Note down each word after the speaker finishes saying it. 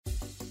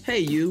Hey,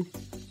 you.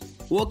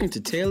 Welcome to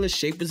Taylor's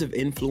Shapers of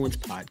Influence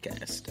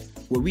podcast,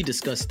 where we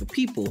discuss the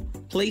people,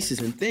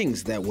 places, and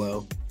things that,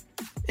 well,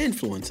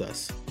 influence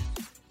us.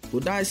 We'll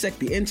dissect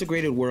the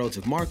integrated worlds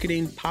of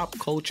marketing, pop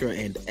culture,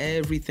 and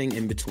everything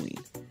in between.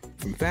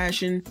 From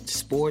fashion to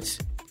sports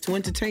to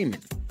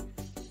entertainment.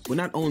 We're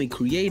not only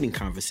creating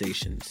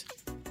conversations,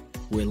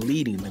 we're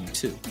leading them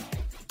too.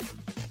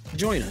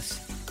 Join us.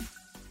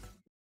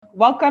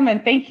 Welcome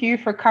and thank you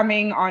for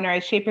coming on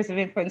our Shapers of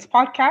Influence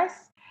podcast.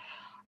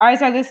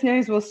 As our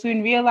listeners will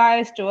soon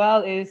realize,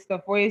 Joel is the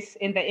voice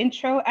in the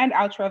intro and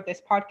outro of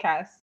this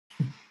podcast.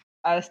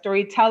 A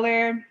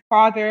storyteller,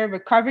 father,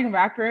 recovering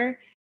rapper,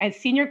 and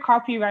senior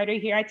copywriter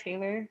here at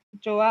Taylor,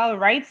 Joel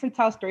writes and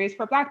tells stories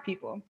for Black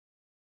people.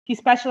 He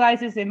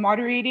specializes in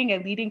moderating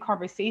and leading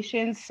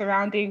conversations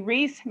surrounding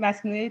race,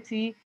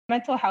 masculinity,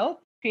 mental health,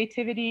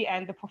 creativity,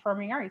 and the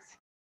performing arts.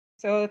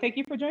 So thank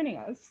you for joining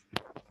us.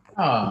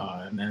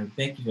 Oh, man,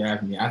 thank you for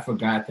having me. I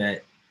forgot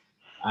that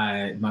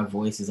my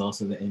voice is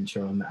also the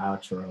intro and the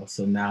outro.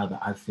 So now that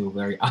I feel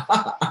very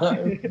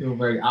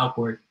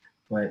awkward,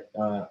 but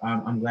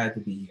I'm glad to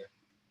be here.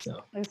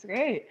 So that's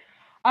great.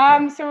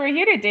 So we're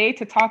here today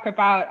to talk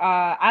about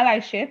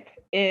allyship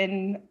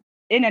in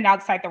and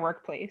outside the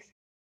workplace.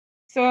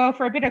 So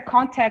for a bit of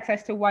context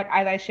as to what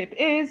allyship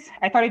is,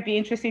 I thought it'd be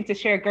interesting to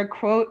share a good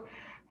quote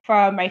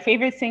from my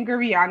favorite singer,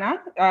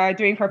 Rihanna,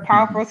 during her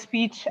powerful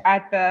speech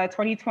at the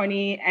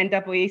 2020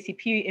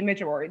 NAACP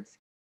Image Awards.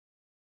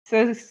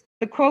 So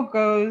the quote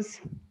goes,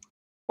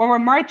 "When we're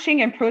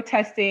marching and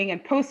protesting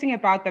and posting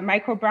about the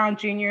Michael Brown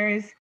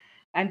Jr.'s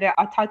and the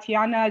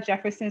Tatiana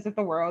Jeffersons of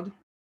the world,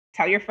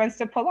 tell your friends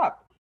to pull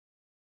up."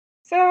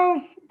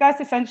 So that's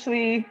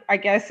essentially, I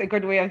guess, a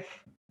good way of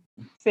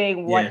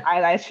saying what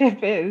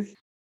allyship is.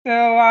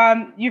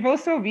 So you've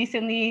also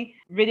recently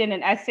written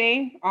an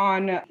essay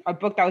on a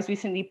book that was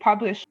recently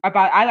published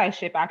about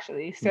allyship,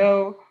 actually.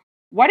 So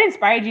what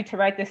inspired you to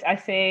write this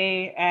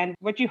essay, and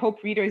what do you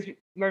hope readers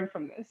learn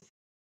from this?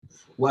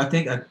 Well, I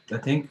think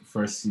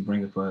first you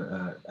bring up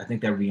I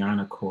think that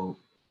Rihanna quote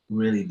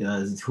really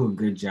does do a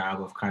good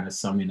job of kind of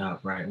summing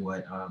up, right,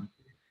 what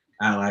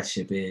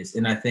allyship is.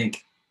 And I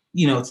think,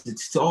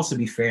 to also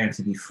be fair and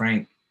to be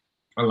frank,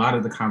 a lot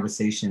of the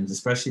conversations,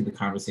 especially the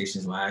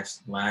conversations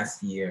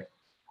last year,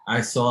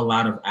 I saw a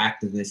lot of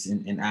activists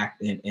and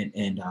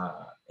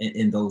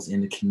those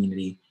in the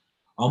community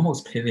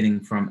almost pivoting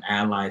from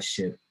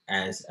allyship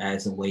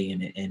as a way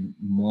in it, and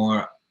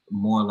more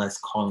or less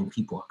calling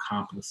people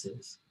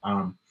accomplices.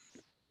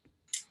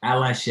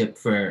 Allyship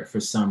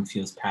for some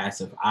feels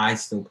passive. I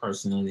still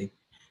personally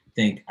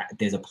think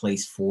there's a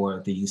place for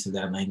the use of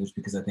that language,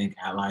 because I think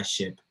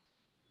allyship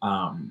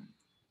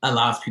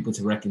allows people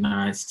to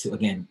recognize, to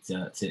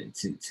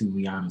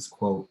Rihanna's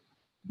quote,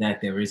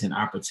 that there is an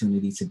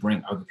opportunity to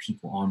bring other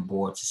people on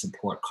board to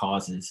support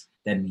causes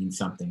that mean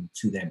something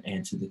to them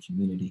and to the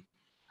community.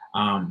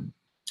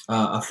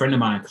 A friend of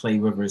mine, Clay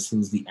Rivers,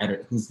 who's the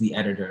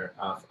editor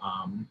of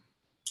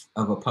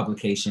a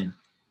publication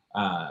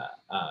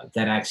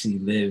that actually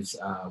lives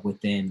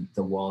within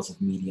the walls of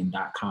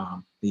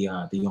Medium.com, the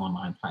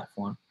online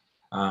platform.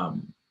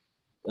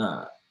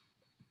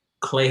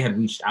 Clay had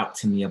reached out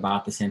to me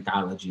about this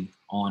anthology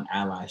on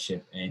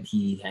allyship, and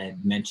he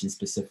had mentioned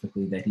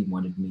specifically that he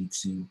wanted me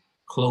to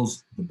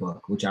close the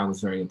book, which I was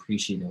very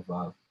appreciative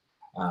of.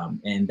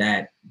 And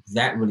that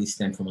really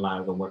stemmed from a lot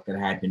of the work that I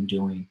had been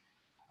doing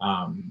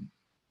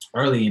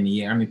early in the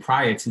year. I mean,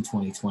 prior to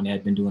 2020,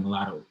 I'd been doing a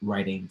lot of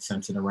writing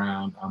centered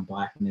around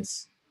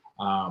Blackness,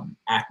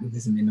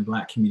 activism in the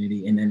Black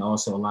community, and then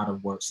also a lot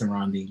of work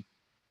surrounding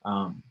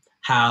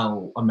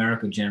how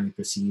America generally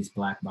perceives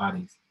Black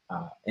bodies.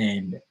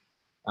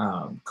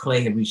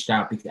 Clay had reached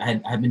out because I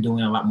had been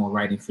doing a lot more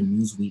writing for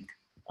Newsweek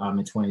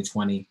in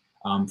 2020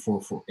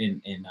 for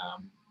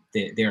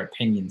their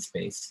opinion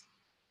space,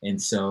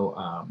 and so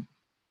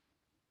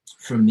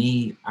for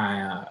me,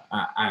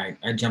 I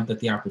jumped at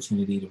the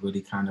opportunity to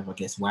really kind of, I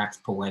guess, wax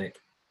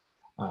poetic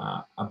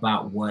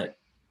about what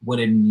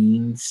it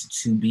means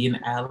to be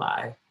an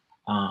ally,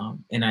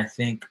 and I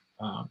think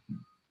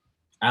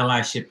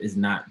allyship is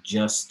not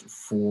just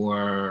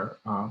for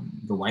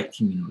the white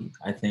community.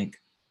 I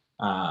think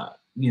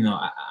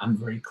I'm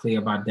very clear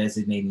about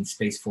designating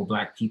space for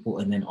Black people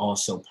and then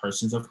also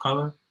persons of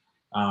color.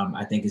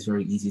 I think it's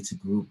very easy to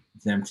group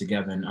them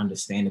together, and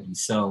understandably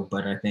so.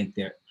 But I think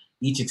that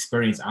each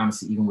experience,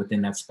 honestly, even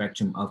within that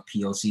spectrum of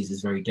POCs,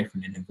 is very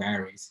different and it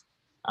varies.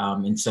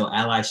 And so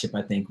allyship,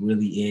 I think,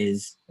 really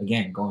is,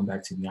 again, going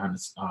back to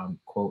Rihanna's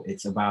quote,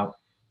 it's about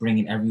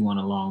bringing everyone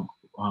along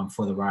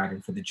for the ride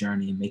and for the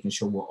journey, and making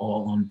sure we're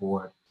all on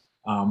board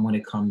when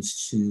it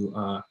comes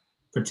to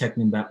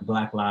protecting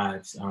Black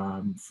lives,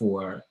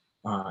 for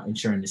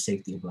ensuring the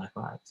safety of Black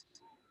lives.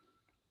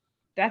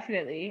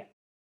 Definitely.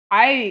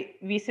 I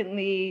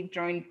recently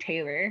joined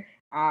Taylor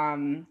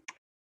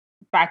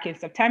back in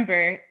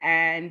September,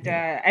 and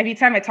every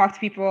time I talk to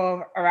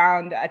people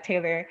around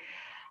Taylor,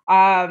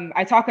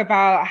 I talk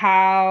about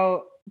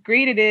how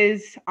great it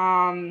is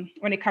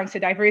when it comes to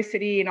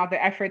diversity and all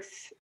the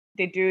efforts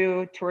they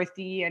do towards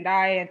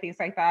DEI and things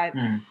like that.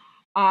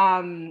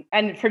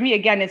 And for me,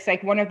 again, it's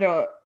like one of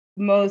the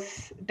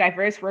most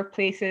diverse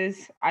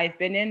workplaces I've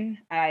been in.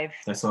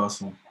 That's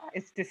awesome.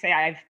 It's to say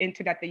I've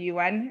entered at the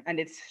UN, and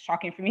it's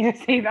shocking for me to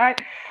say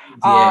that.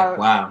 Yeah,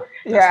 wow.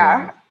 That's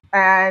Yeah,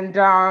 wild. and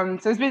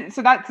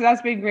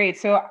that's been great.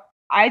 So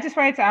I just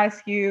wanted to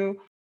ask you,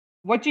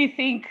 what do you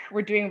think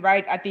we're doing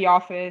right at the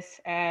office,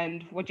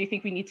 and what do you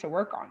think we need to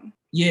work on?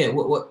 Yeah,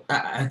 what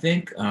I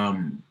think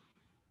I'm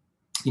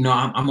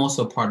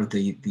also part of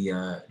the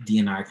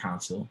DNI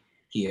council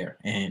here,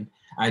 and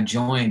I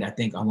joined. I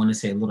think I want to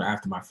say a little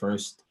after my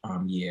first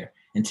year,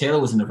 and Taylor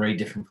was in a very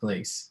different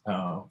place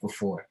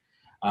before,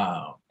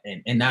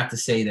 and not to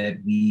say that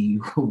we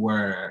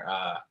were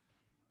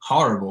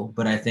horrible,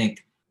 but I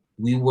think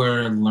we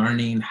were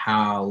learning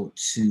how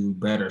to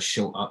better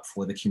show up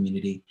for the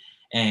community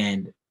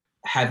and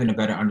having a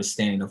better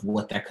understanding of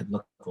what that could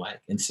look like.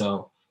 And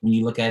so when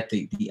you look at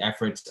the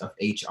efforts of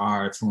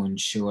HR to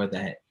ensure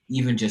that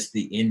even just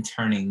the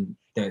interning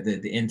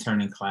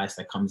class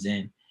that comes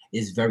in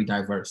is very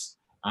diverse.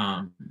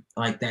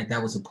 Like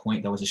that was a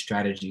point, that was a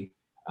strategy.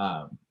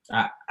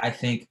 I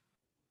think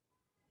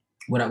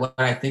what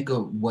I think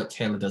of what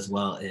Taylor does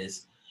well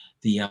is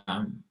the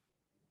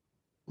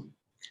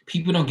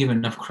people don't give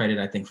enough credit,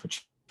 I think, for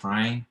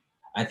trying.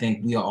 I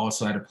think we are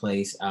also at a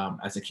place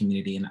as a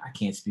community, and I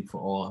can't speak for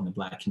all in the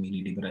Black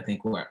community, but I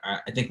think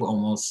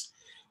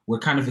we're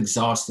kind of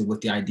exhausted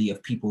with the idea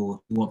of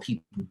what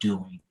people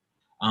doing.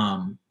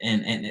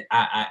 And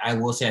I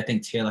will say I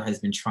think Taylor has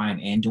been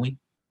trying and doing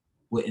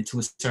to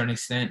a certain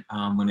extent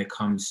when it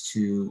comes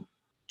to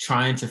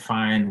trying to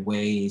find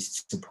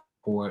ways to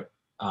support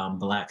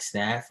Black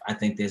staff. I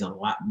think there's a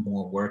lot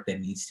more work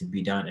that needs to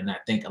be done, and I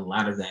think a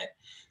lot of that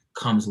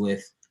comes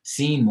with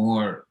seeing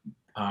more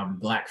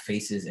Black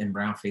faces and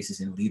brown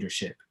faces in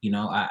leadership.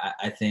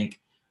 I think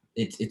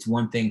it's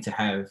one thing to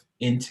have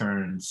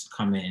interns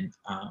come in,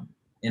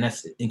 and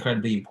that's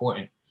incredibly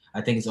important.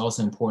 I think it's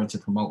also important to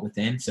promote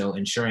within. So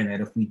ensuring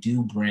that if we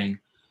do bring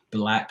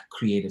Black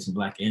creatives and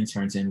Black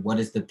interns in, what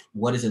does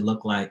it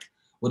look like?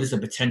 What does the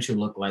potential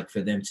look like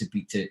for them to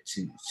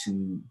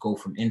go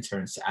from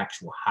interns to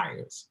actual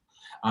hires?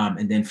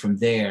 And then from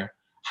there,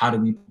 how do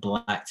we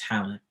Black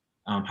talent?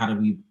 How do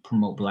we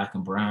promote Black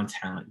and brown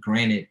talent?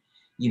 Granted,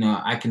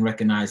 I can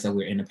recognize that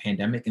we're in a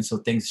pandemic, and so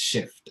things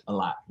shift a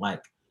lot.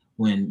 Like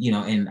when,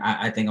 and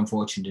I think I'm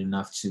fortunate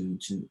enough to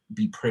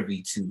be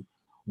privy to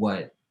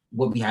what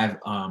we have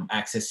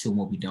access to and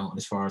what we don't,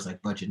 as far as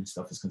like budget and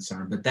stuff is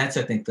concerned. But that's,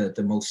 I think,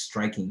 the most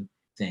striking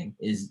thing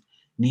is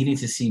needing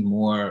to see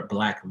more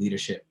Black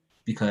leadership,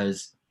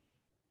 because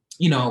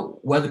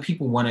whether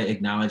people want to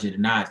acknowledge it or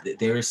not,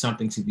 there is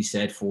something to be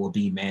said for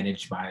being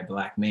managed by a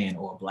Black man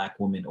or a Black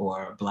woman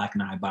or a Black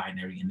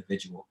non-binary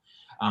individual,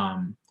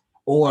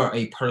 or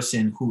a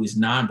person who is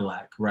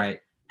non-Black,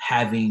 right?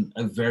 Having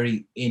a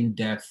very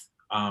in-depth,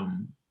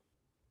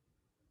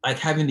 like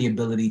having the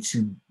ability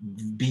to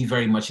be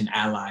very much an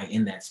ally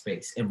in that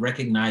space and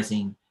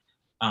recognizing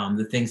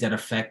the things that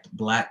affect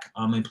Black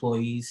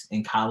employees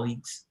and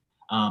colleagues,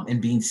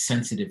 and being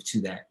sensitive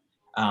to that.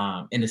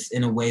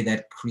 In a way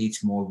that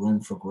creates more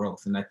room for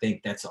growth. And I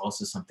think that's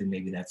also something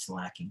maybe that's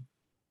lacking.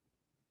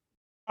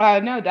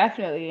 No,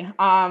 definitely.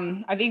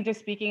 I think just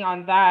speaking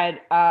on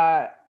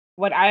that,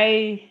 when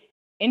I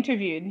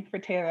interviewed for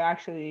Taylor,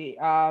 actually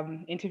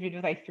interviewed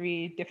with like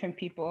 3 different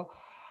people,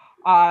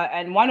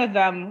 and one of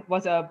them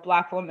was a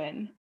Black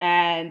woman.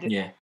 And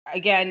Yeah.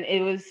 again,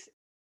 it was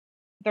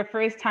the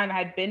first time I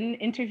had been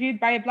interviewed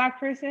by a Black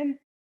person.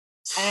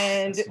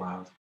 And That's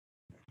wild.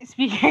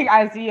 speaking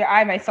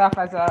I myself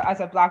as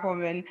a Black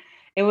woman,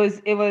 it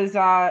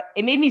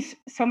made me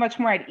so much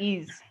more at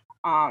ease,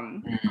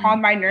 calm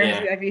my nerves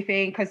and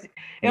everything, because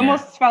it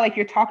almost felt like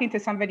you're talking to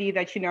somebody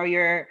that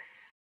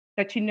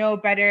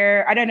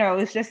better. I don't know,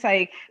 it's just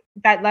like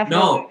that level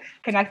of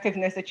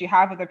connectiveness that you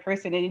have with a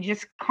person, and it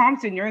just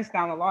calms your nerves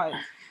down a lot.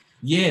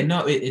 Yeah,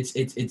 no,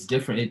 it's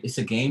different. It's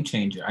a game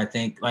changer. I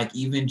think, like,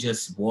 even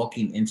just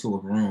walking into a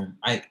room,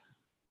 like,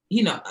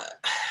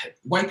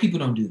 white people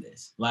don't do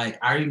this. Like,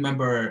 I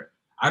remember,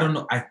 I don't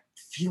know, I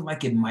feel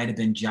like it might have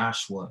been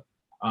Joshua,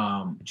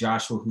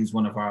 who's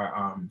one of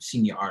our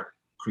senior art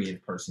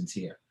creative persons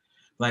here.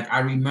 Like, I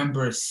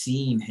remember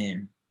seeing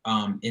him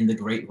in the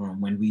great room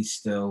when we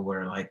still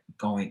were like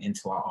going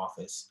into our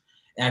office.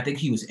 And I think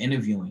he was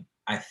interviewing.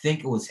 I think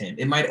it was him.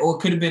 It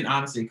could have been,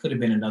 honestly, it could have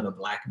been another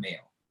Black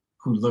male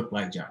who looked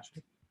like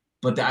Joshua.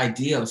 But the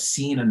idea of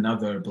seeing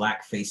another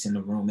Black face in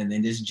the room, and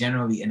then there's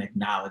generally an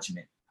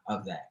acknowledgement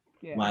of that.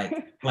 Yeah.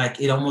 Like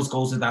it almost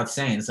goes without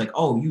saying. It's like,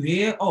 oh, you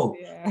here? Oh,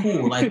 yeah.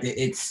 Cool. Like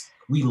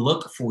we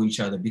look for each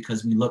other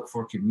because we look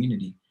for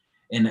community.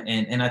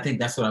 And I think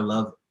that's what I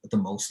love the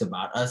most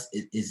about us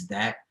is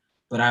that.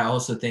 But I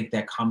also think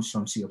that comes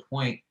from, to your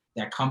point,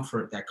 that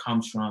comfort that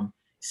comes from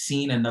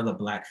seeing another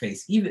Black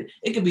face. Even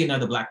it could be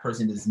another Black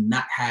person that does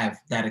not have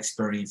that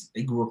experience.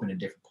 They grew up in a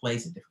different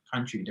place, a different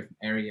country, a different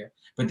area,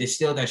 but there's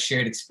still that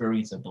shared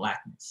experience of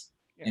Blackness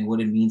and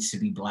what it means to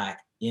be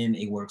Black in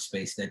a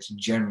workspace that's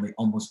generally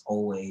almost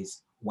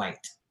always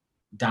white,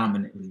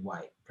 predominantly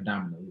white.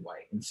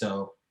 And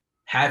so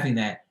having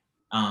that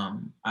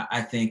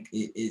I think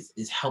it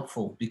is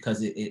helpful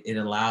because it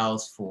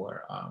allows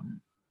for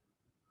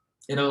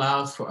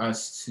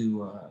us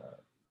to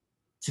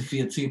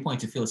feel, to your point,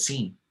 to feel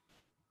seen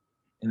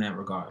in that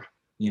regard,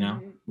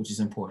 which is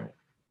important.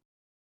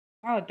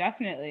 Oh,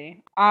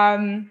 definitely.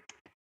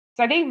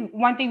 So I think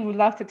one thing we'd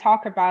love to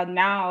talk about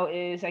now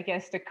is, I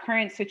guess, the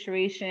current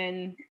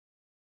situation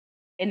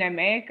in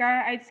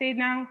America, I'd say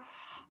now,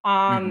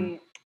 Mm-hmm.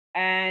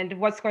 and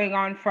what's going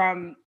on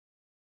from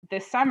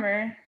this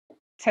summer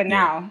to Yeah.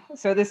 now.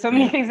 So there's so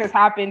many things that's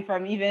happened,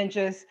 from even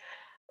just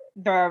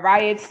the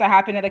riots that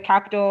happened at the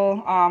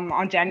Capitol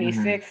on January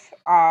 6th,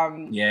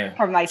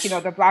 from like,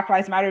 the Black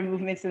Lives Matter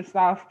movements and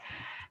stuff.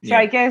 So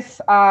I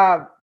guess,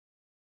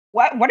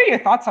 what are your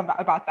thoughts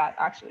about that,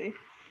 actually?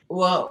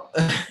 Well,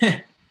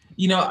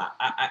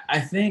 I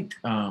think,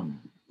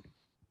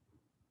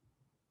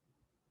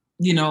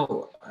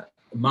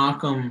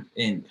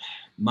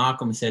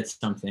 Malcolm said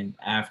something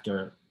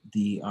after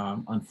the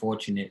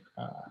unfortunate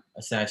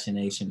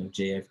assassination of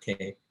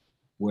JFK,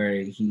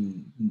 where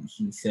he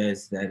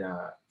says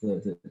that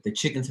the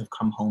chickens have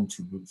come home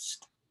to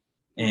roost,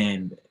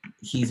 and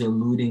he's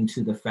alluding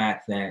to the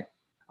fact that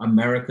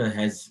America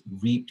has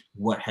reaped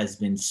what has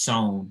been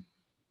sown,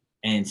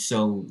 and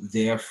so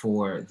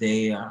therefore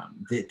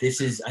this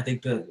is, I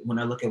think, when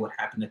I look at what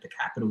happened at the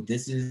Capitol,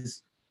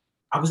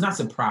 I was not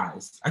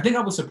surprised. I think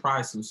I was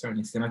surprised to a certain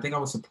extent. I think I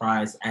was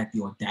surprised at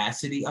the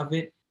audacity of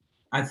it.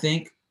 I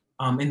think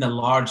in the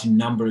large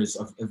numbers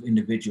of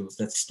individuals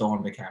that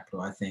stormed the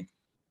Capitol, I think.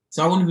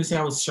 So I wouldn't even say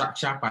I was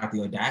shocked by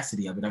the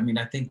audacity of it. I mean,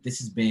 I think this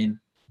has been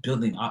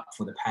building up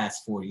for the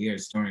past 4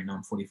 years during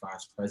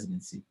 45's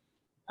presidency.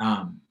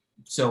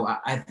 So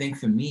I think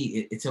for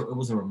me, it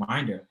was a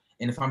reminder.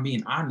 And if I'm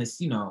being honest,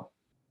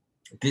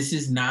 this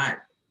is not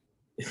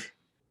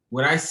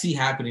what I see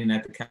happening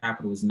at the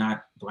Capitol is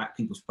not Black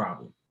people's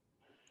problem.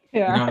 Yeah.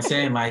 You know what I'm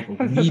saying? Like, we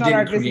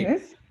didn't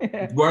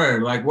create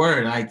word. Like,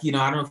 I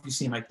don't know if you've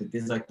seen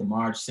there's like the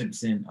Marge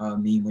Simpson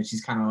meme when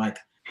she's kind of like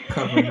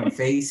covering her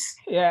face.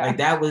 Yeah. Like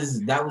that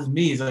was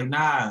me. It's like,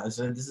 nah,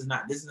 so this is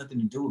nothing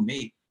to do with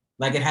me.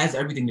 Like, it has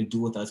everything to do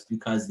with us,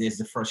 because there's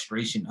the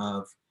frustration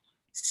of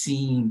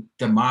seeing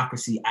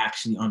democracy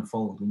actually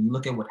unfold. When you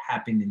look at what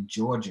happened in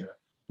Georgia,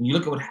 when you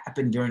look at what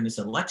happened during this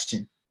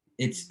election,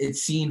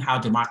 it's seeing how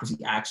democracy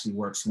actually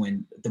works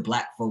when the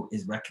Black vote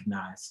is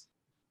recognized.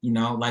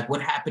 Like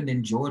what happened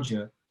in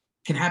Georgia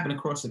can happen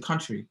across the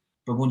country.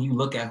 But when you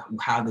look at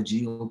how the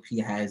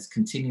GOP has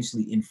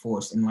continuously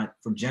enforced, and like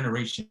for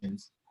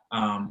generations,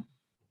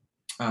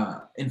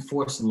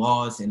 enforced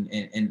laws and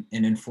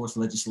enforced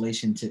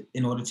legislation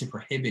in order to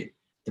prohibit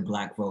the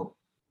Black vote,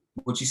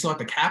 what you saw at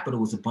the Capitol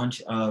was a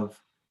bunch of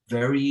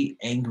very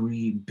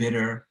angry,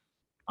 bitter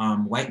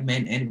white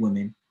men and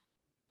women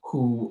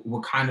who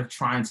were kind of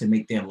trying to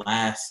make their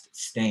last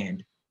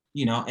stand,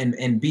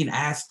 and being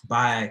asked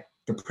by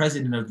the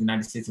President of the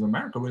United States of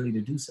America really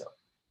to do so.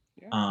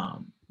 Yeah.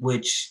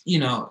 Which,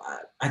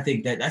 I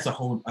think that's a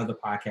whole other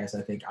podcast,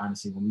 I think,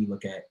 honestly, when we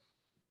look at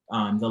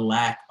the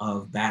lack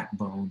of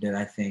backbone that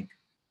I think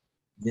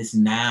this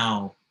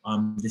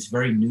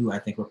very new, I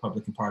think,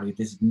 Republican Party,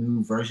 this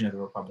new version of the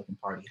Republican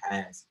Party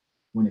has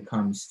when it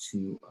comes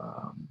to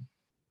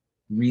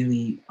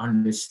really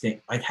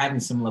understand, like having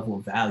some level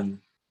of value.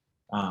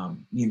 I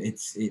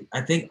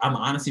think I'm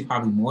honestly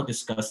probably more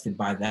disgusted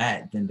by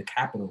that than the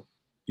Capitol,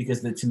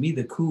 because to me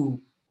the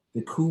coup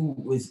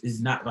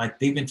is not, like,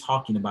 they've been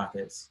talking about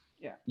this.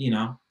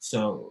 Yeah.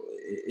 So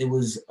it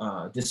was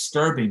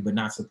disturbing but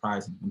not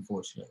surprising,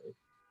 unfortunately.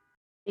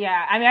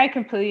 Yeah, I mean, I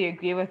completely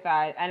agree with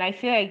that. And I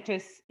feel like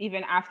just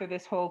even after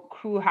this whole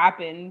coup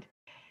happened,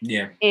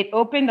 it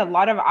opened a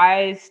lot of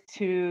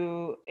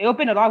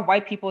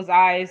white people's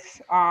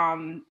eyes,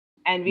 and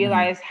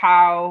realized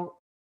how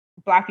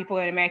Black people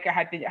in America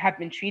have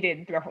been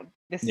treated for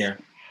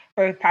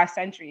the past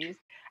centuries.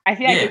 I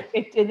feel like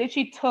it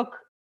literally took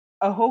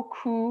a whole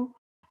coup.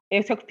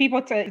 It took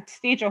people to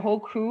stage a whole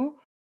coup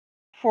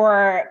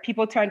for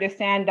people to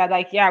understand that,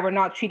 like, yeah, we're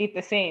not treated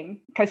the same.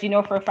 Because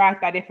for a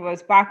fact that if it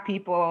was Black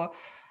people,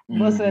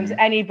 Muslims,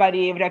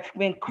 anybody, it would have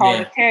been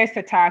called a terrorist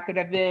attack. It would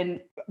have been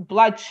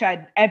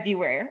bloodshed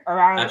everywhere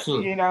around.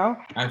 Absolutely.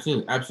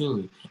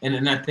 Absolutely.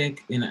 And I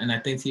think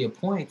to your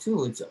point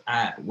too, it's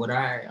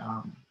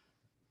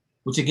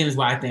which again is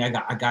why I think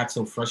I got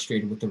so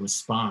frustrated with the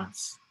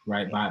response,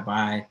 right,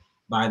 by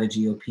the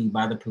GOP,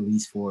 by the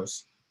police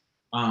force.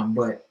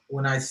 But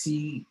when I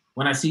see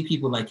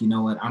people like,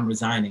 I'm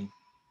resigning,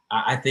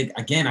 I think,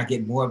 again, I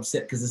get more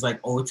upset, because it's like,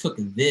 oh, it took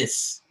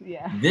this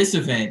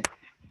event,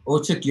 or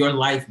it took your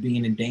life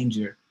being in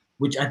danger,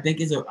 which I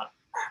think is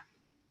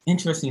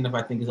interesting enough,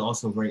 I think is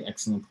also a very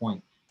excellent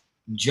point.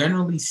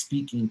 Generally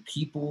speaking,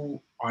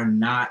 people are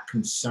not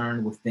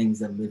concerned with things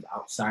that live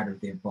outside of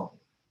their bubble,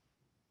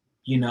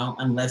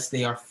 unless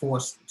they are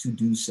forced to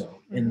do so.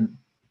 Mm-hmm. And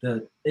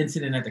the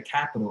incident at the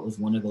Capitol is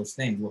one of those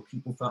things where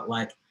people felt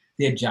like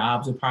their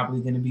jobs are probably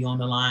going to be on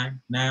the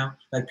line now.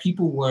 Like,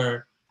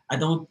 I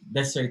don't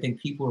necessarily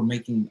think people were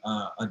making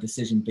a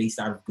decision based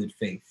out of good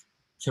faith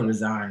to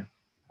resign.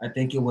 I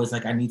think it was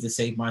like, I need to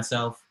save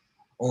myself,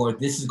 or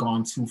this has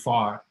gone too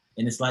far.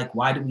 And it's like,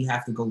 why do we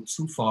have to go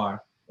too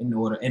far in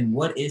order? And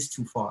what is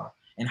too far?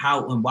 And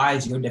how and why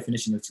is your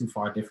definition of too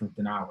far different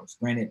than ours?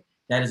 Granted,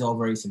 that is all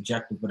very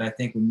subjective, but I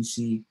think when you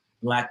see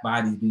Black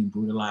bodies being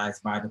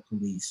brutalized by the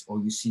police, or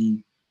you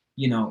see,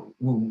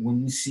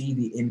 when you see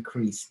the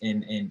increase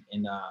in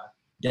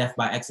death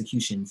by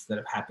executions that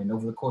have happened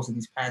over the course of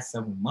these past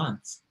several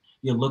months,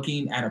 you're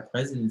looking at a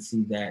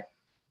presidency that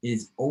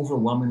is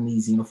overwhelmingly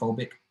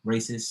xenophobic,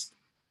 racist,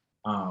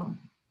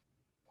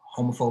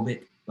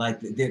 homophobic, like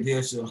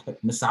there's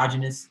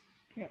misogynist,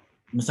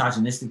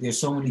 misogynistic. There's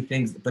so many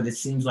things, but it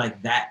seems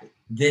like that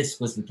this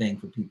was the thing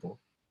for people.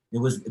 It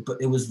was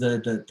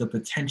the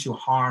potential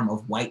harm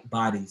of white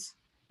bodies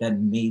that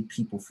made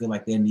people feel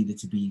like there needed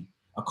to be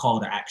a call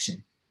to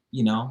action,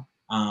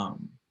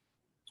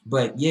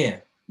 But yeah,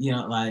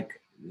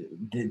 like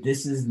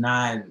this is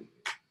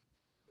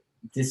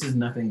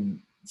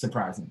nothing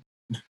surprising.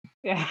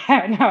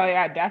 Yeah, no,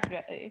 yeah,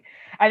 definitely.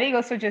 I think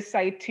also just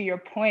like to your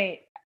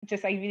point,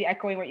 just like really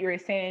echoing what you were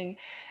saying,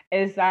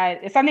 is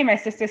that it's something my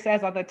sister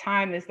says all the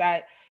time, is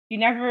that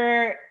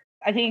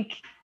I think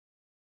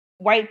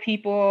white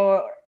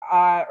people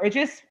or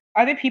just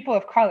other people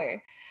of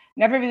color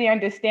never really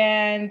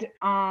understand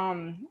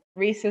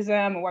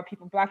racism or what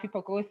Black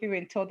people go through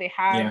until they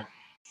have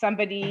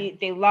somebody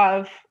they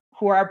love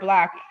who are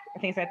Black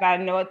and things like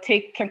that.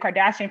 Take Kim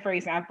Kardashian, for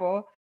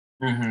example.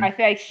 Mm-hmm. I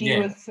feel like she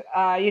was,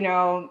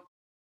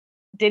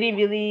 didn't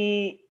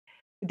really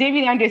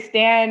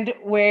understand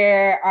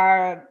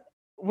where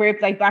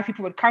like Black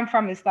people would come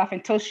from and stuff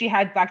until she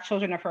had Black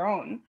children of her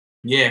own.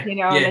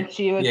 And then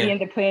she would be in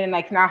the plane and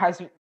like now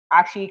has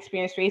actually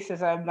experienced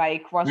racism,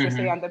 like while she was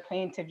sitting on the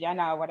plane to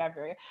Vienna or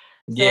whatever.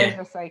 So it's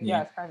just like,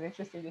 it's kind of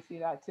interesting to see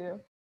that too.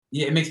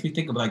 Yeah, it makes me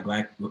think of like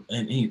Black,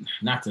 and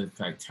not to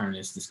like turn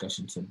this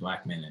discussion to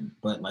Black men,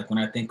 but like when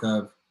I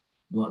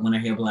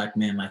hear Black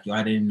men, like,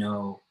 I didn't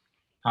know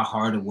how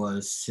hard it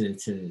was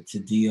to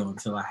deal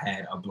until I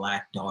had a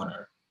Black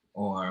daughter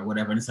or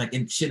whatever. And it's like,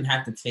 it shouldn't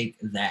have to take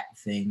that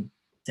thing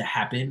to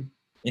happen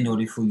in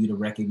order for you to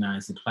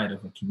recognize the plight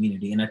of a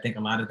community. And I think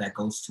a lot of that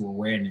goes to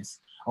awareness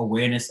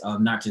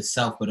of not just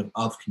self, but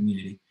of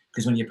community.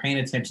 Because when you're paying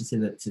attention to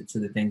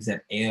the things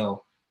that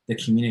ail the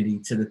community,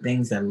 to the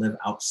things that live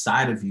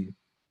outside of you,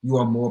 you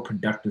are a more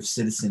productive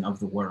citizen of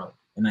the world.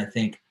 And I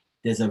think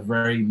there's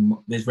very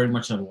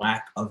much a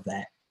lack of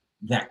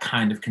that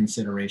kind of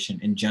consideration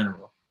in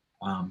general.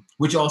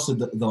 Which also,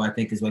 though, I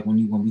think is like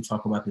when we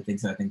talk about the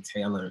things that I think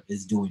Taylor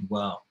is doing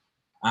well,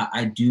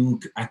 I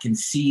can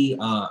see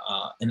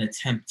an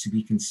attempt to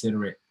be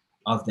considerate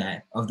of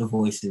the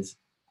voices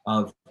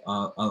of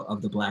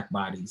the Black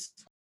bodies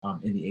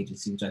in the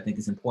agency, which I think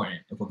is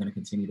important if we're going to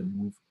continue to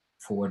move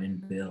forward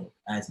and build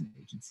as an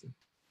agency.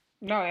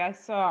 No,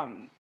 that's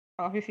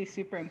obviously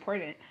super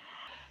important.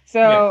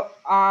 So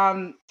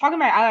talking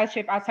about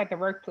allyship outside the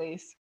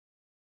workplace,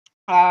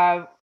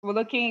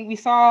 we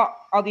saw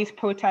all these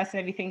protests and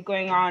everything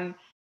going on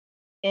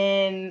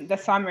in the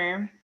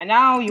summer, and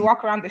now you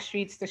walk around the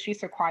streets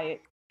are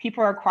quiet.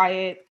 People are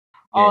quiet.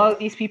 All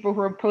these people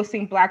who are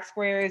posting Black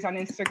squares on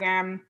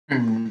Instagram,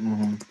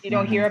 you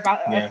don't hear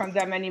about from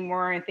them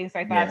anymore and things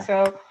like that.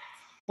 So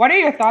what are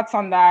your thoughts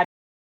on that?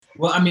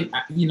 Well, I mean,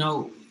 you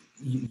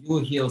will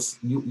hear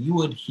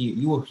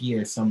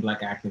some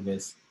Black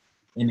activists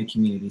in the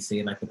community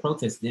say like the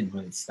protests didn't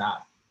really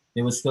stop.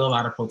 There was still a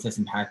lot of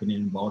protesting happening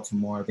in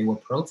Baltimore. There were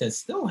protests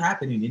still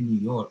happening in New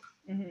York,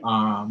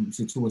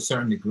 to a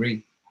certain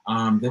degree.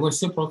 There were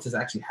still protests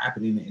actually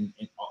happening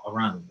in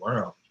around the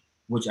world,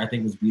 which I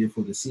think was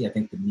beautiful to see. I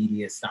think the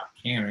media stopped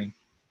caring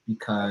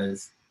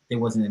because there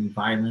wasn't any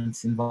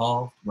violence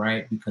involved,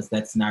 right? Because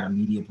that's not a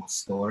mediable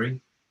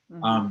story.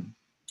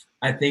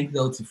 I think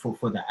though,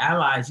 for the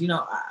allies,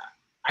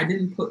 I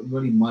didn't put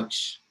really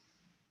much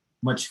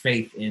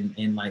faith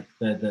in like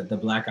the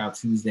Blackout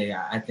Tuesday.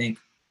 I think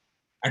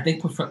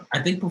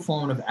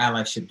performative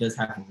allyship does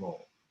have a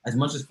role. As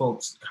much as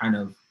folks kind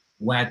of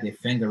wag their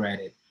finger at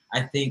it,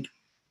 I think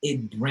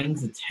it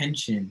brings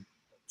attention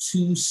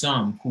to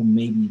some who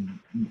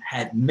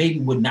maybe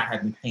would not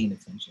have been paying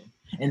attention,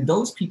 and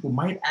those people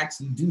might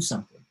actually do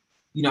something.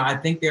 I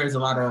think there's a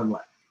lot of,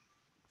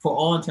 for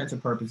all intents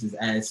and purposes,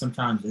 as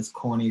sometimes as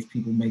corny as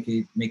people make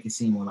it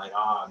seem, like,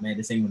 oh man,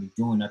 this ain't really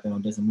doing nothing or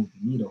doesn't move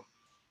the needle.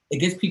 It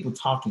gets people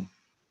talking,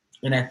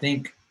 and I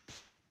think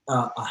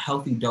a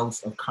healthy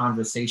dose of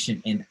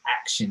conversation and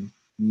action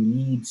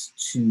leads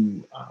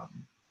to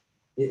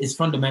is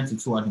fundamental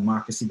to our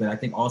democracy, but I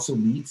think also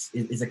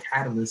is a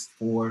catalyst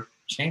for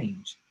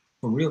change,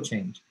 for real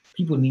change.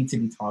 People need to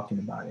be talking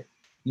about it,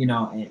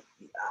 and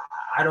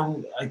I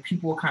don't like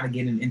people kind of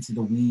getting into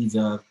the weeds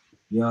of,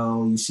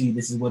 you see,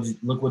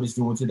 look what it's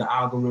doing to the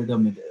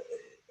algorithm. And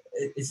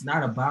it's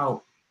not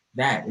about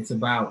that. It's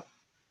about,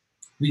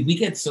 we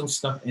get so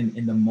stuck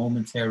in the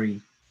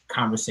momentary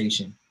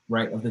conversation,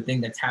 right, of the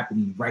thing that's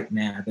happening right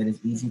now that is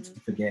easy to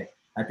forget.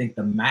 I think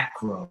the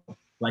macro,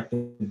 like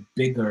the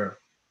bigger,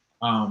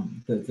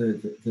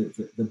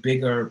 the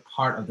bigger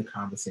part of the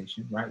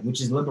conversation, right,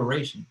 which is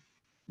liberation.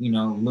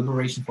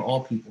 liberation for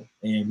all people.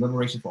 And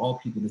liberation for all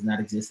people does not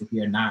exist if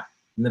we are not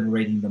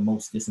liberating the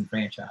most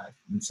disenfranchised.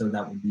 And so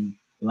that would be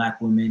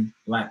Black women,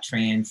 Black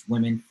trans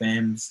women,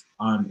 femmes,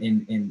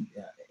 and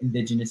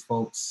indigenous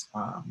folks,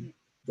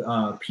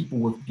 people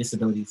with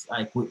disabilities.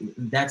 Like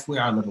that's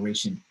where our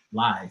liberation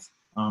lies,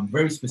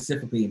 very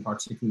specifically and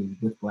particularly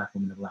with Black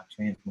women and Black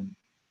trans women.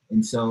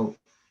 And so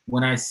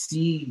when I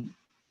see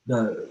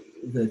the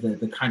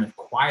kind of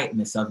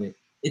quietness of it,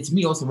 it's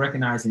me also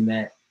recognizing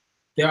that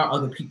there are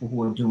other people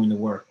who are doing the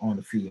work on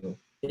the field,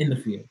 in the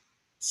field,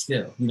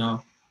 still.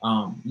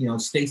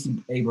 Stacey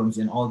Abrams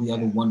and all the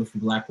other wonderful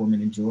Black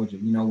women in Georgia.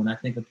 When I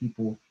think of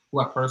people who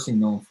I personally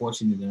know,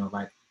 unfortunately,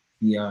 like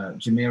the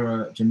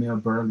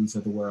Jamira Burleys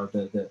of the world,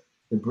 the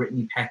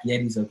Brittany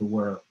Packyetis of the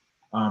world,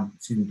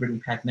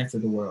 Brittany Packnets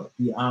of the world.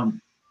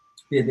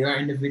 There are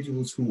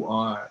individuals who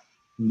are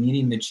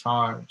leading the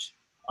charge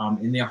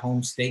in their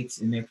home states,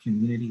 in their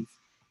communities,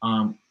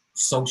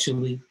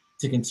 socially,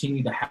 to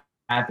continue to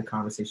have the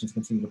conversations,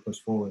 continue to push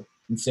forward.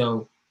 And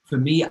so for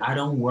me, I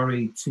don't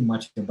worry too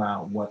much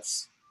about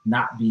what's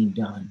not being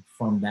done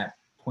from that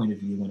point of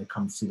view when it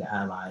comes to the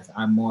allies.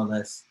 I more or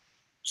less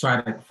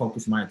try to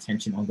focus my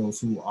attention on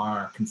those who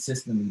are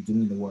consistently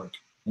doing the work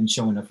and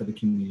showing up for the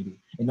community,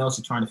 and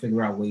also trying to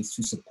figure out ways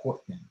to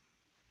support them,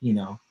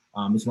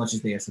 as much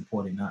as they are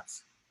supporting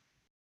us.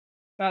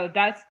 Well,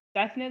 that's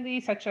definitely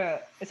such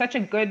a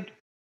good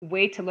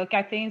way to look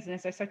at things, and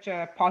it's such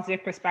a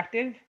positive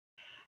perspective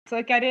to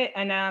look at it.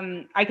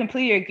 And I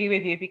completely agree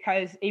with you,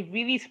 because it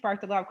really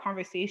sparked a lot of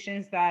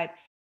conversations that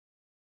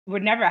were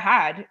never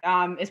had,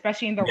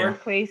 especially in the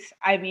workplace.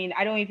 I mean,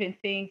 I don't even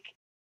think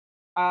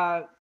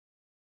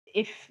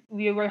if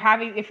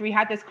we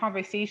had this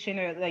conversation,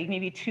 or like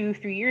maybe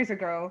 2-3 years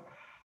ago,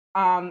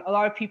 a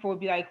lot of people would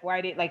be like, why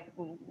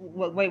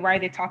are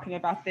they talking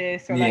about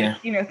this, or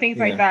things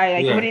like that.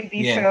 Like it wouldn't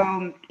be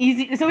so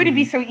easy. So it wouldn't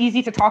be so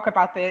easy to talk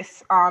about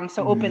this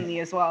so openly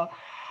as well.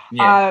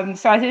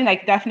 So I think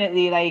like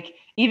definitely, like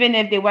even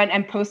if they went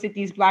and posted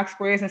these Black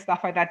squares and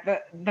stuff like that,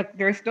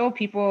 there's still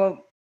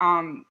people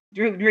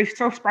they're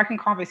still sparking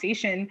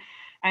conversation,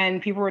 and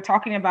people were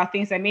talking about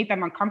things that made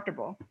them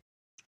uncomfortable.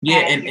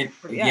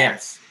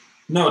 Yes.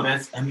 No,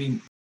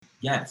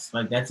 yes,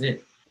 like that's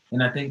it.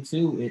 And I think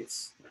too,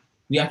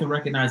 we have to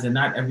recognize that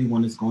not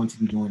everyone is going to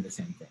be doing the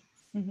same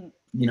thing.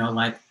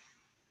 Like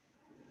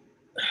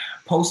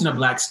posting a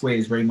Black square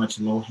is very much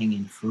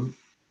low-hanging fruit,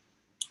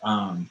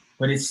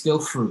 but it's still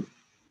fruit.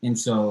 And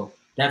so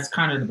that's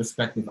kind of the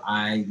perspective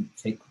I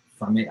take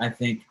from it. I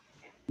think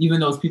even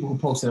those people who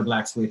posted a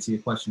Black square, to your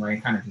question,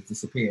 right, kind of just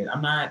disappeared.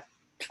 I'm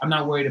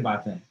not worried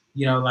about that.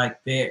 Like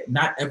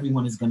not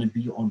everyone is going to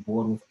be on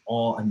board with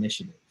all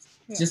initiatives.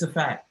 It's just a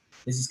fact.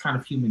 This is kind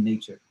of human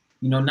nature.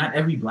 Not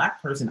every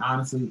Black person,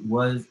 honestly,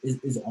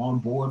 is on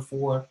board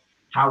for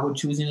how we're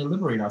choosing to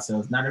liberate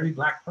ourselves. Not every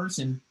Black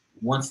person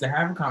wants to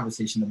have a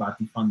conversation about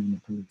defunding the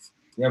police.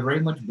 There are very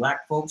much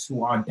Black folks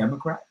who are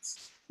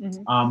Democrats,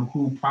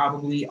 who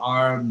probably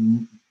are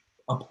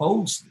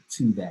opposed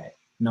to that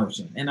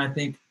notion. And I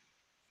think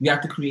we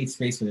have to create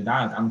space for the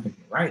dialogue. I don't think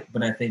you're right,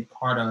 but I think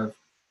part of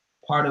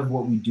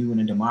what we do in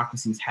a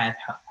democracy is have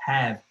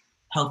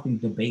healthy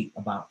debate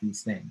about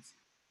these things.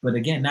 But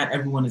again, not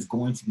everyone is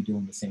going to be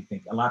doing the same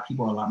thing. A lot of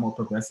people are a lot more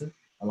progressive.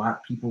 A lot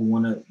of people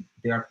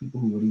there are people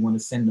who really want to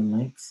send the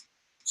links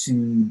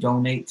to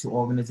donate to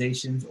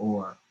organizations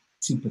or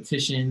to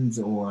petitions,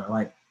 or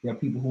like there are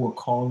people who are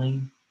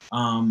calling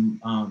and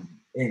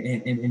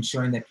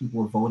ensuring that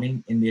people are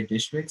voting in their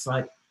districts.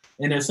 And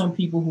there's some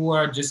people who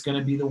are just going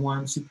to be the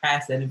ones who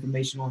pass that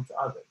information on to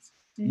others.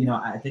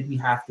 I think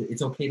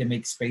it's okay to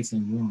make space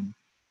and room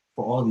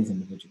for all these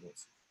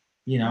individuals.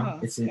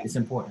 It's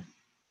important.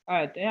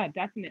 Yeah,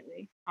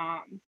 definitely.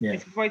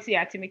 It's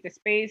important to make the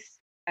space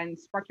and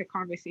spark the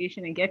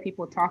conversation and get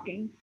people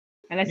talking.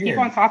 And let's keep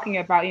on talking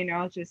about,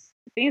 just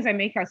things that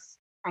make us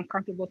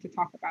uncomfortable to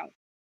talk about.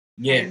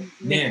 Make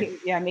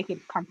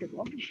it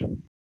comfortable.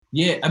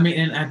 Yeah, I mean,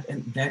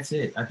 and that's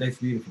it. I think it's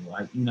beautiful.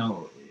 Like,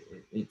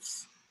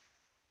 it's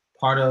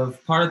part of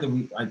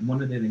the, like,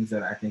 one of the things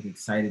that I think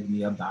excited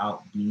me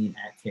about being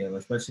at Taylor,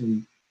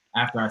 especially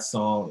after I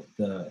saw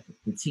the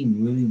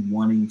team really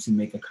wanting to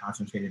make a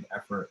concentrated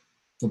effort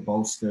to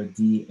bolster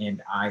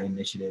D&I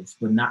initiatives,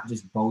 but not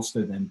just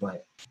bolster them,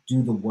 but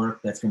do the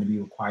work that's going to be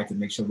required to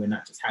make sure we're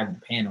not just having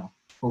a panel,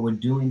 but we're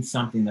doing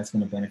something that's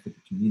going to benefit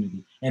the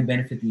community and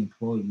benefit the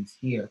employees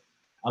here.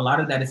 A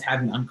lot of that is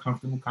having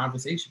uncomfortable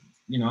conversations.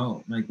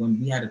 Like when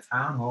we had a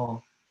town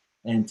hall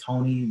and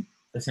Tony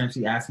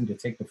essentially asked me to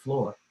take the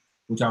floor,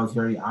 which I was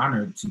very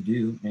honored to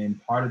do. And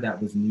part of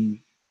that was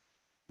me,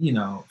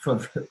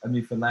 for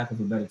lack of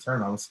a better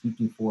term, I was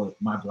speaking for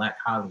my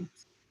Black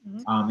colleagues,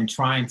 and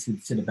trying to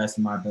the best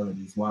of my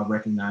abilities, while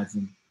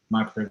recognizing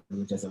my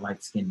privilege as a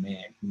light-skinned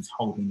man who's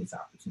holding this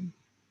opportunity.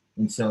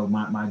 And so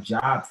my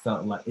job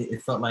felt like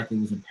it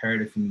was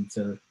imperative for me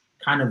to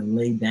kind of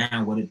lay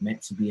down what it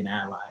meant to be an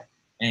ally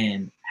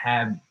and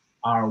have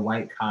our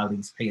white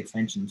colleagues pay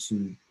attention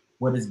to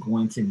what is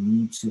going to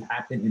need to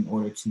happen in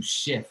order to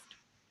shift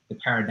the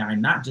paradigm,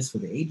 not just for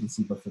the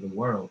agency, but for the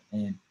world.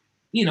 And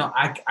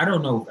I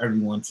don't know if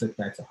everyone took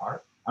that to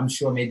heart. I'm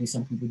sure maybe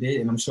some people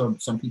did, and I'm sure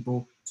some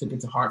people took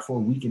it to heart for a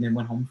week and then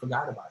went home and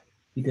forgot about it,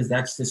 because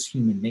that's just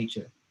human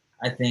nature.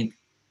 I think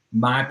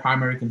my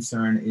primary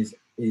concern is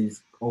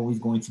always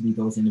going to be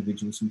those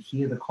individuals who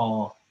hear the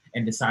call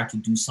and decide to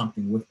do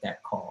something with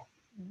that call,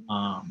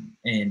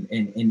 and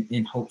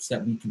in hopes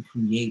that we can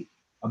create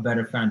a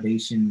better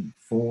foundation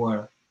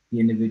for the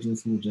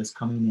individuals who are just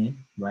coming in,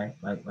 right?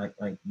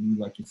 Like you,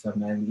 like yourself,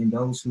 Natalie, and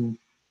those who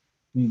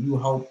you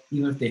hope,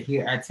 even if they're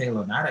here at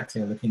Taylor or not at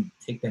Taylor, can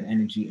take that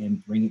energy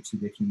and bring it to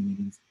their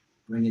communities,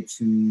 bring it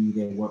to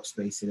their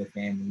workspace, to their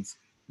families.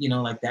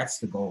 Like that's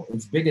the goal.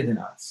 It's bigger than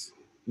us,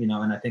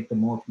 and I think the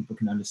more people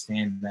can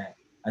understand that,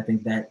 I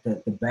think that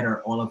the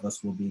better all of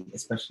us will be,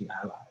 especially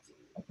allies,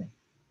 I think.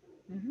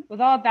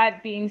 With all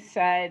that being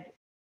said,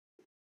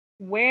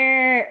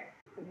 what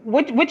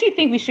do you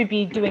think we should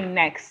be doing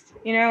next?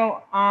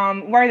 What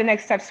are the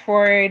next steps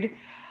forward?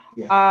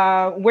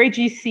 Yeah. Where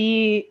do you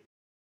see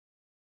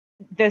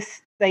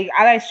this like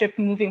allyship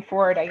moving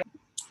forward?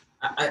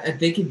 I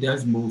think it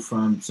does move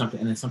from something,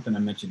 and it's something I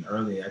mentioned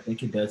earlier. I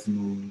think it does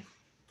move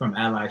from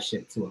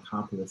allyship to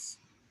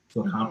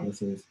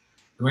accomplices.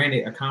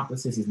 Granted,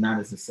 accomplices is not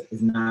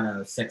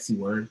a sexy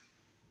word,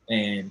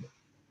 and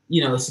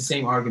it's the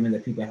same argument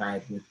that people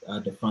had with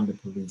defund the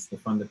police.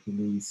 Defund the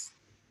police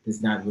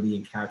does not really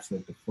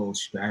encapsulate the full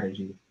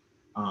strategy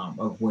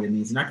of what it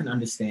means, and I can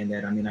understand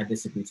that. I mean, I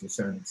disagree to a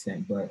certain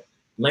extent, but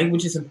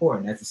language is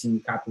important. As a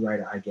senior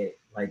copywriter, I get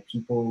like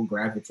people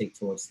gravitate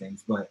towards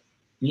things, but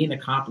being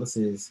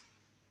accomplices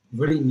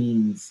really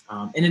means,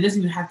 and it doesn't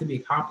even have to be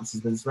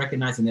accomplices, but it's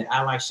recognizing that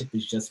allyship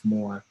is just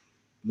more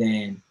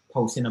than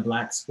posting a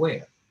black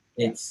square.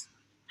 It's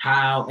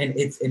how, and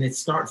it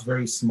starts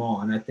very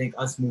small. And I think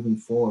us moving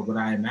forward, what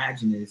I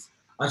imagine is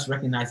us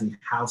recognizing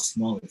how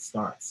small it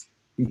starts,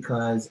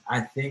 because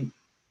I think,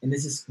 and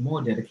this is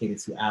more dedicated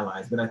to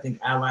allies, but I think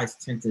allies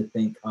tend to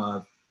think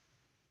of,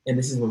 and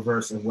this is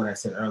reverse of what I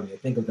said earlier,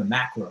 think of the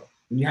macro.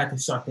 And you have to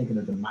start thinking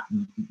of the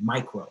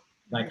micro.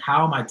 Like,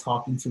 how am I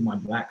talking to my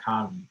black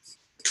colleagues?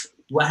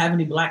 Do I have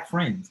any black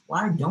friends?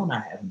 Why don't I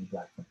have any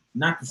black friends?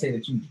 Not to say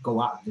that you go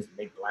out and just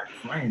make black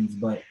friends,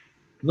 but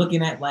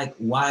looking at like,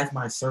 why is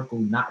my circle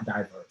not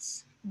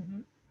diverse?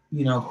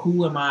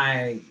 Who am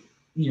I,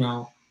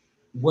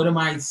 what am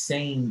I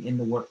saying in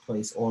the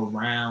workplace or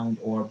around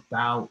or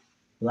about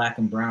black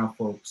and brown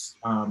folks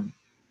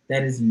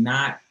that is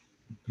not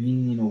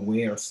being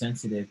aware or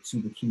sensitive to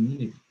the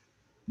community?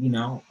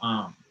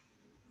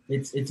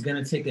 It's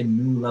going to take a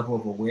new level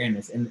of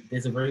awareness, and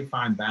there's a very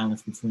fine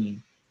balance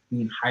between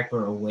being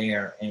hyper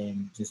aware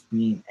and just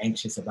being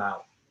anxious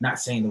about not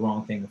saying the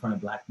wrong thing in front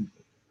of black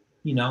people.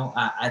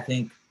 I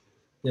think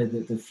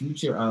the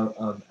future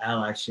of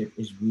allyship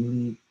is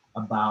really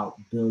about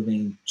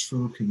building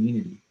true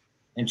community,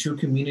 and true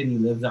community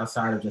lives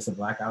outside of just a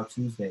Blackout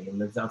Tuesday. It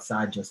lives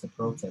outside just a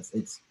protest.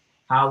 It's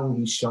how are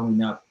we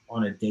showing up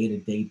on a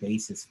day-to-day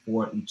basis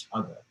for each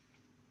other.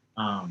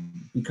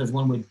 Because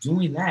when we're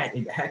doing that,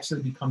 it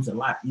actually becomes a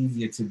lot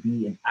easier to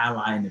be an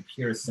ally in the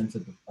purest sense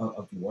of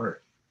the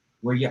word,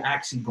 where you're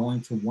actually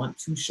going to want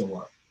to show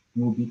up.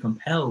 You will be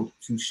compelled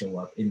to show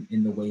up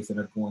in the ways that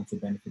are going to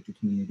benefit the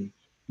community.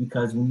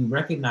 Because when you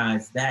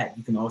recognize that,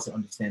 you can also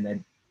understand that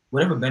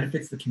whatever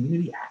benefits the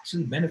community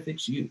actually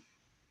benefits you.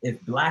 If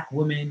black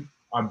women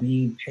are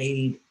being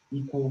paid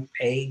equal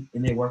pay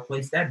in their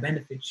workplace, that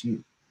benefits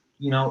you.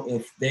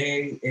 If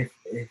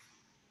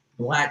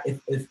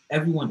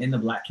everyone in the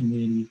black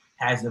community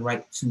has the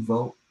right to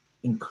vote,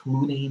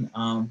 including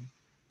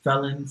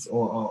felons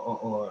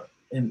or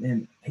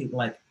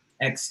like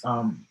ex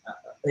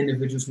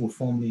individuals who are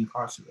formerly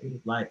incarcerated,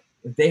 like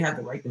if they have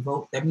the right to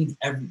vote, that means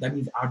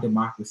our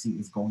democracy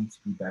is going to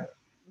be better.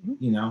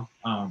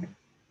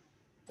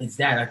 It's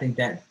that I think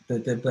that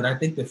but I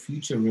think the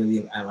future really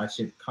of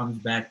allyship comes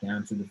back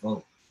down to the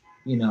vote.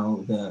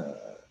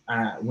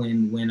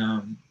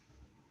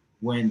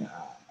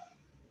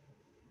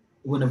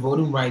 When the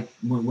Voting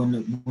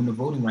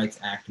Rights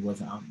Act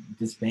was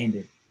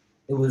disbanded,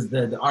 it was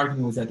the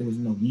argument was that there was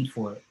no need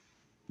for it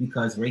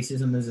because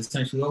racism is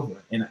essentially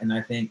over. And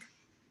I think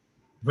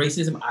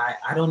racism,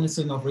 I don't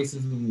necessarily know if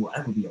racism will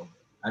ever be over.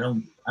 I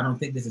don't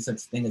think there's a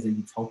such thing as a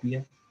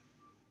utopia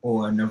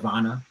or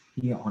nirvana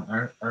here on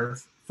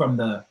earth from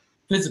the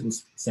physical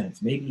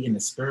sense, maybe in the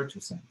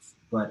spiritual sense.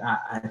 But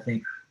I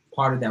think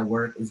part of that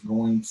work is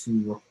going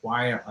to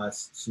require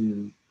us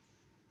to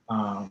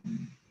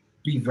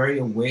be very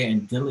aware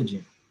and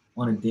diligent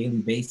on a daily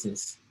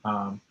basis,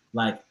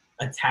 like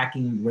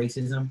attacking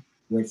racism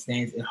where it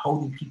stands and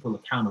holding people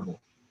accountable.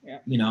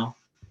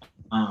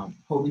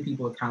 Holding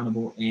people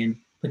accountable and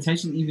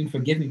potentially even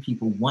forgiving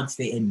people once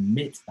they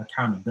admit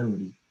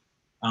accountability,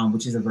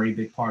 which is a very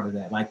big part of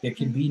that. Like there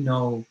can be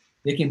no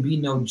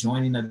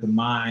joining of the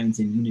minds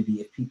and unity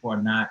if people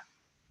are not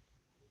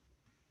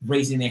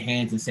raising their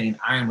hands and saying,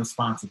 I am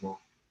responsible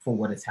for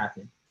what has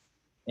happened.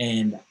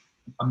 And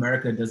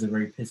America does a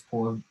very piss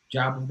poor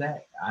job of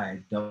that. I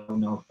don't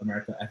know if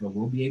America ever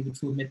will be able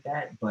to admit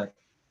that, but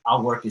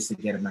our work is to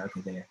get America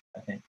there,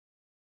 I think.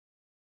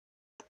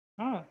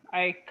 Oh,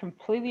 I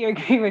completely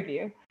agree with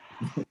you.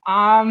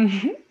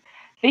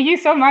 Thank you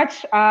so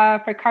much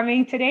for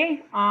coming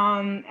today.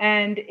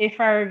 And if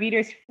our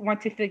readers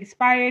want to feel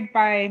inspired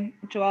by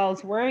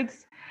Joel's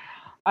words,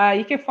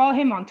 you can follow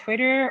him on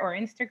Twitter or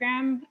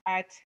Instagram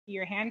at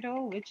your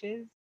handle, which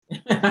is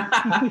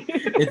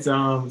it's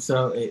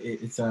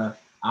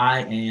I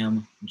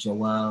am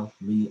Joel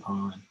Lee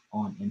on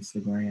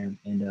Instagram,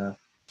 and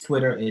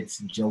Twitter it's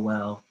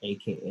Joel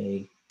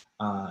aka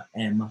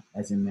M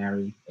as in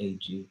Mary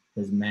AG,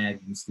 because Mag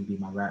used to be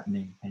my rap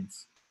name,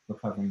 hence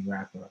recovering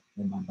rapper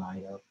in my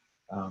bio.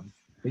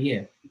 But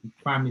yeah,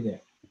 find me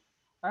there.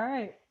 All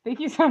right. Thank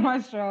you so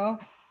much, Joel.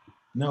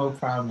 No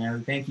problem,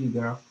 Mary. Thank you,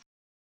 girl.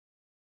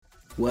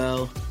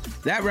 Well,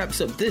 that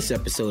wraps up this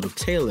episode of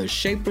Taylor's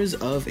Shapers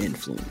of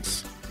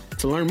Influence.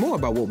 To learn more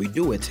about what we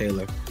do at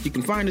Taylor, you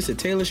can find us at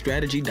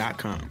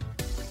taylorstrategy.com.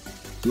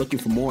 Looking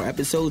for more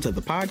episodes of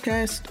the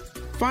podcast?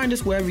 Find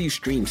us wherever you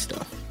stream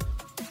stuff.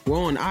 We're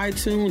on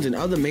iTunes and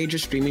other major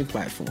streaming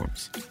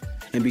platforms.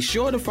 And be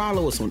sure to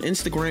follow us on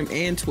Instagram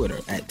and Twitter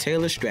at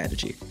Taylor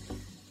Strategy.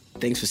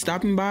 Thanks for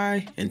stopping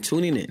by and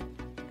tuning in.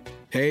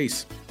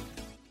 Peace.